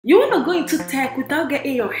You want to go into tech without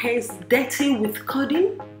getting your hands dirty with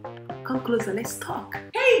coding? Come closer, let's talk.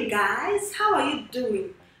 Hey guys, how are you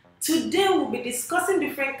doing? Today we'll be discussing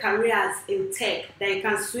different careers in tech that you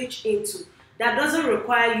can switch into that doesn't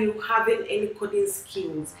require you having any coding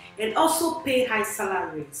skills and also pay high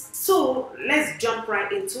salaries. So let's jump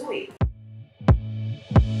right into it.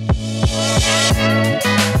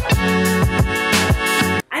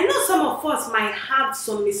 I know some of us might have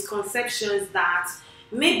some misconceptions that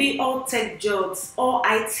maybe all tech jobs, all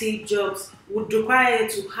IT jobs would require you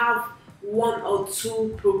to have one or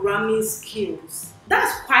two programming skills.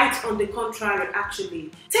 That's quite on the contrary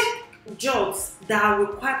actually. Tech jobs that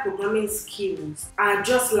require programming skills are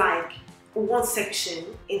just like one section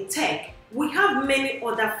in tech. We have many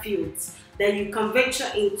other fields that you can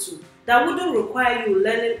venture into that wouldn't require you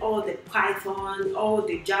learning all the Python, all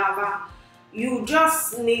the Java. You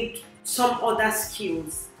just need some other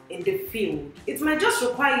skills in the field. It might just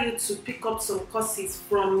require you to pick up some courses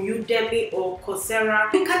from Udemy or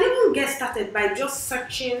Coursera. You can even get started by just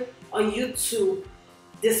searching on YouTube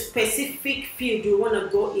the specific field you want to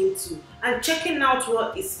go into and checking out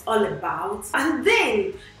what it's all about, and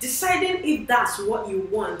then deciding if that's what you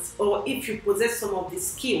want, or if you possess some of the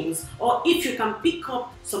skills, or if you can pick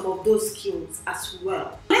up some of those skills as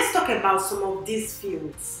well. Let's talk about some of these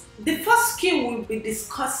fields. The first skill we'll be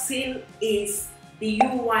discussing is the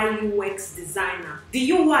UI UX designer.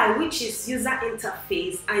 The UI, which is user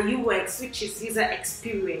interface, and UX, which is user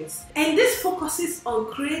experience. And this focuses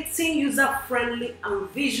on creating user-friendly and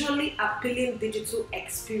visually appealing digital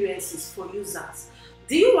experiences for users.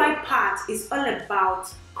 The UI part is all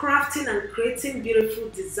about crafting and creating beautiful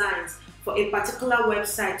designs for a particular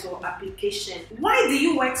website or application, while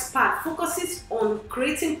the UX part focuses on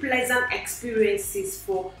creating pleasant experiences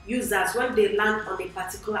for users when they land on a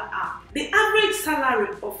particular app. The average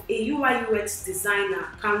salary of a UI UX designer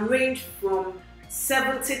can range from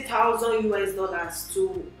 $70,000 US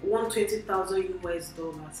to $120,000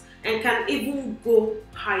 US and can even go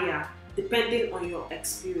higher depending on your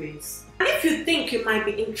experience. And if you think you might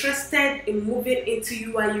be interested in moving into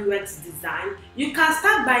UI UX design, you can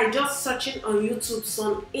start by just searching on YouTube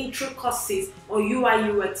some intro courses on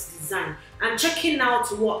UI UX design and checking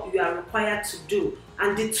out what you are required to do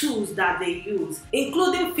and the tools that they use,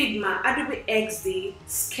 including Figma, Adobe XD,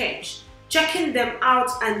 Sketch. Checking them out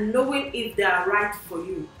and knowing if they are right for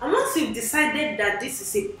you. And once you've decided that this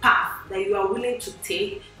is a path that you are willing to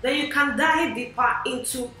take, then you can dive deeper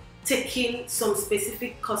into taking some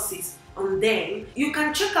specific courses on them. You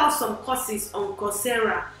can check out some courses on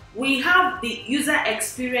Coursera. We have the user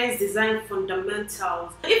experience design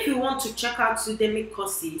fundamentals. If you want to check out Udemy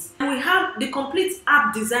courses, we have the complete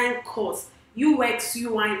app design course, UX,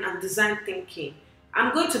 UI and design thinking.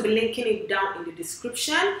 I'm going to be linking it down in the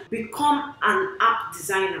description. Become an app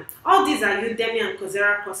designer. All these are Udemy and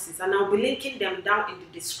Coursera courses, and I'll be linking them down in the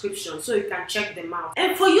description so you can check them out.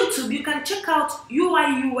 And for YouTube, you can check out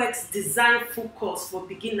UI UX design full course for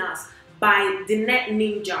beginners by the Net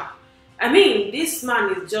Ninja. I mean, this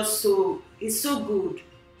man is just so good.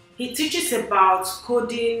 He teaches about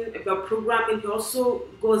coding, about programming. He also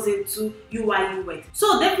goes into UI UX.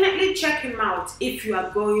 So definitely check him out if you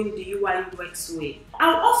are going the UI UX way.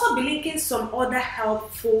 I'll also be linking some other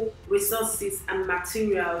helpful resources and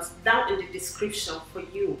materials down in the description for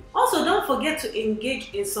you. Also, don't forget to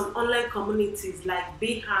engage in some online communities like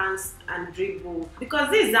Behance and Dribble,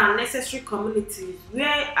 because these are necessary communities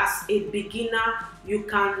where as a beginner you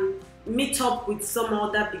can meet up with some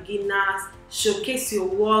other beginners, showcase your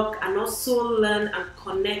work, and also learn and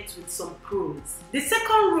connect with some pros. The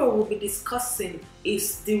second role we'll be discussing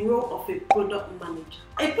is the role of a product manager.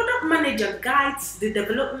 A product manager guides the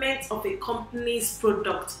development of a company's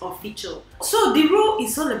product or feature. So the role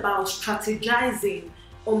is all about strategizing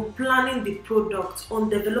on planning the product, on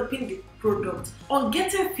developing the product, on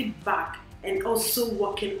getting feedback, and also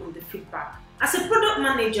working on the feedback. As a product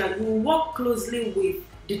manager, you will work closely with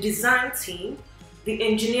the design team, the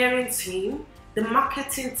engineering team, the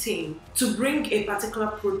marketing team to bring a particular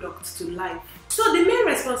product to life. So the main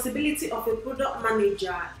responsibility of a product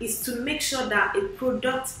manager is to make sure that a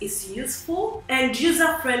product is useful and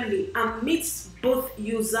user-friendly and meets both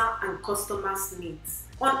user and customers' needs.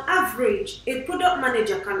 On average, a product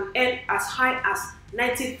manager can earn as high as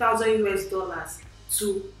 $90,000 US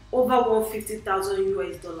to over $150,000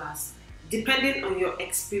 US, depending on your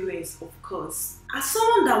experience, of course. As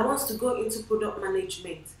someone that wants to go into product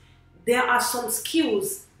management, there are some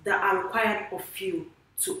skills that are required of you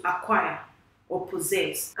to acquire or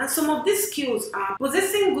possess. And some of these skills are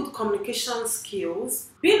possessing good communication skills,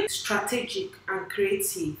 being strategic and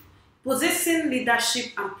creative, possessing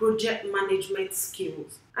leadership and project management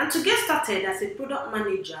skills. And to get started as a product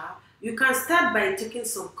manager, you can start by taking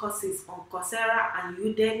some courses on Coursera and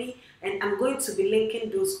Udemy, and I'm going to be linking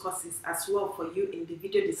those courses as well for you in the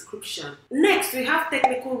video description. Next, we have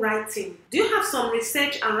technical writing. Do you have some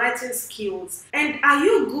research and writing skills? And are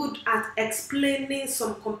you good at explaining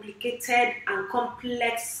some complicated and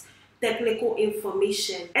complex technical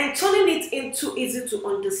information and turning it into easy to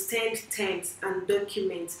understand terms and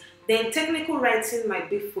documents? Then technical writing might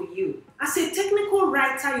be for you. As a technical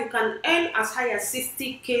writer, you can earn as high as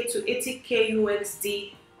 60k to 80k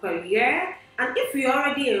USD per year. And if you're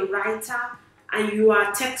already a writer and you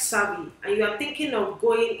are tech savvy and you are thinking of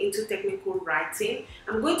going into technical writing,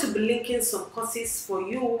 I'm going to be linking some courses for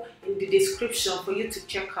you in the description for you to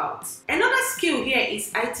check out. Another skill here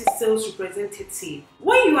is IT sales representative.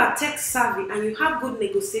 When you are tech savvy and you have good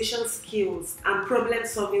negotiation skills and problem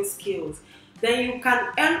solving skills, then you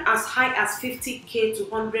can earn as high as 50k to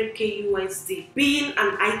 100k USD being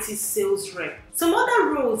an IT sales rep. Some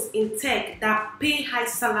other roles in tech that pay high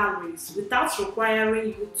salaries without requiring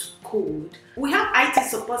you to code. We have IT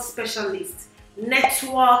support specialist,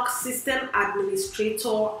 network system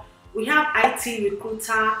administrator, we have IT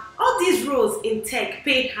recruiter. All these roles in tech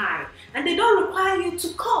pay high and they don't require you to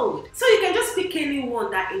code. So you can just pick anyone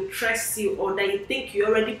that interests you or that you think you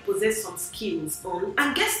already possess some skills on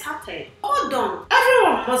and get started. Hold on,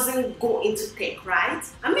 everyone mustn't go into tech, right?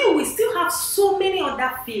 I mean, we still have so many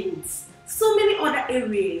other fields, so many other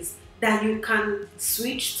areas that you can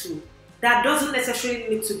switch to that doesn't necessarily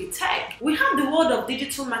need to be tech. We have the world of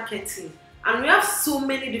digital marketing. And we have so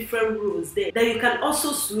many different roles there that you can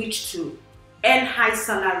also switch to, earn high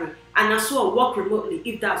salary, and as well work remotely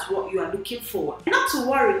if that's what you are looking for. Not to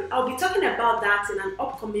worry, I'll be talking about that in an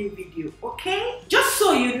upcoming video, okay? Just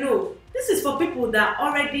so you know, this is for people that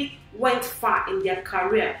already went far in their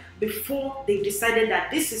career before they decided that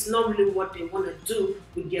this is not really what they want to do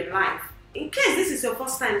with their life. In case this is your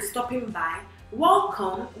first time stopping by,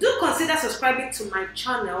 welcome. Do consider subscribing to my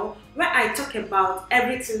channel where I talk about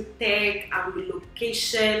everything tech and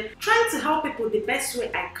relocation, trying to help people the best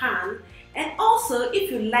way I can. And also, if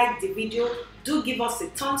you like the video, do give us a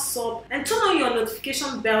thumbs up and turn on your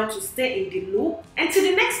notification bell to stay in the loop. Until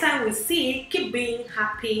the next time we see, keep being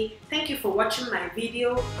happy. Thank you for watching my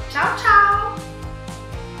video. Ciao, ciao.